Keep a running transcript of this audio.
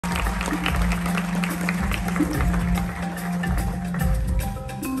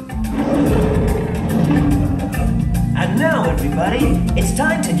everybody. It's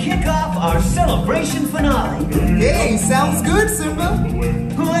time to kick off our celebration finale. Hey, sounds good, Simba.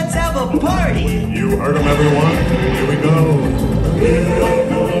 Let's have a party. You heard him, everyone. Here we go.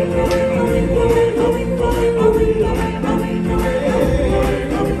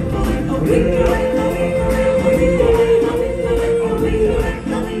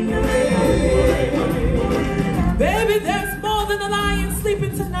 Baby, there's more than a lion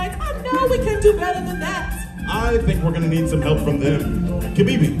sleeping tonight. I know we can do better than that. I think we're gonna need some help from them.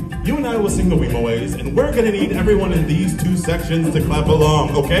 Kabibi, you and I will sing the Weemoways, and we're gonna need everyone in these two sections to clap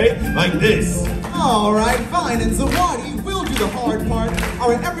along, okay? Like this. All right, fine. And Zawadi, we'll do the hard part. All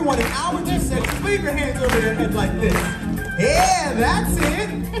right, everyone in our two sections, wave your hands over your head like this. Yeah, that's it.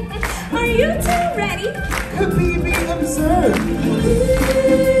 Are you two ready? Kabibi, observe.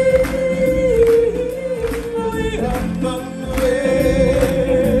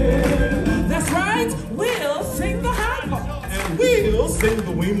 That's right. We'll sing the high part. And we'll sing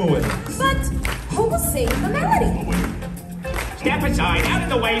the Weemoways. But who will sing the melody? Step aside, out of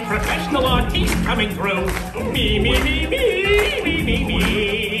the way, professional artiste coming through. Me, me, me, me, me, me,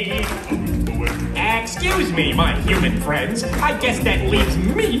 me. Excuse me, my human friends. I guess that leaves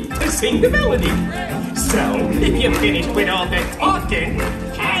me to sing the melody. So, if you're finished with all the talking,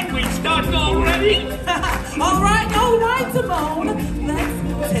 can we start already? All right, Timon.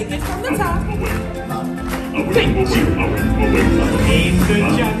 Let's take it from the top. Thank you. In the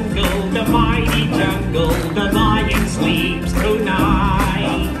jungle, the mighty jungle, the lion sleeps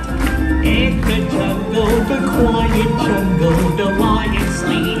tonight. In the jungle, the quiet jungle, the lion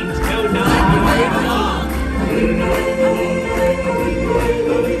sleeps tonight.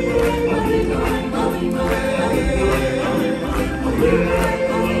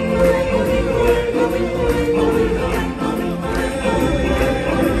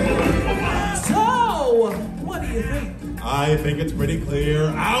 I think it's pretty clear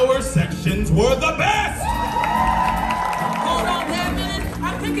our sections were the best! Hold on there a minute.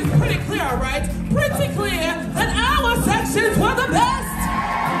 I think it's pretty clear, all right? Pretty clear that our sections were the best!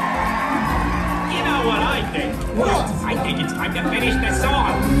 You know what I think? What? I think it's time to finish the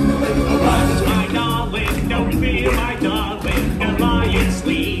song. Hush, my darling, don't fear, my darling, the lion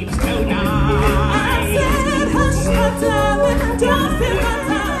sleeps.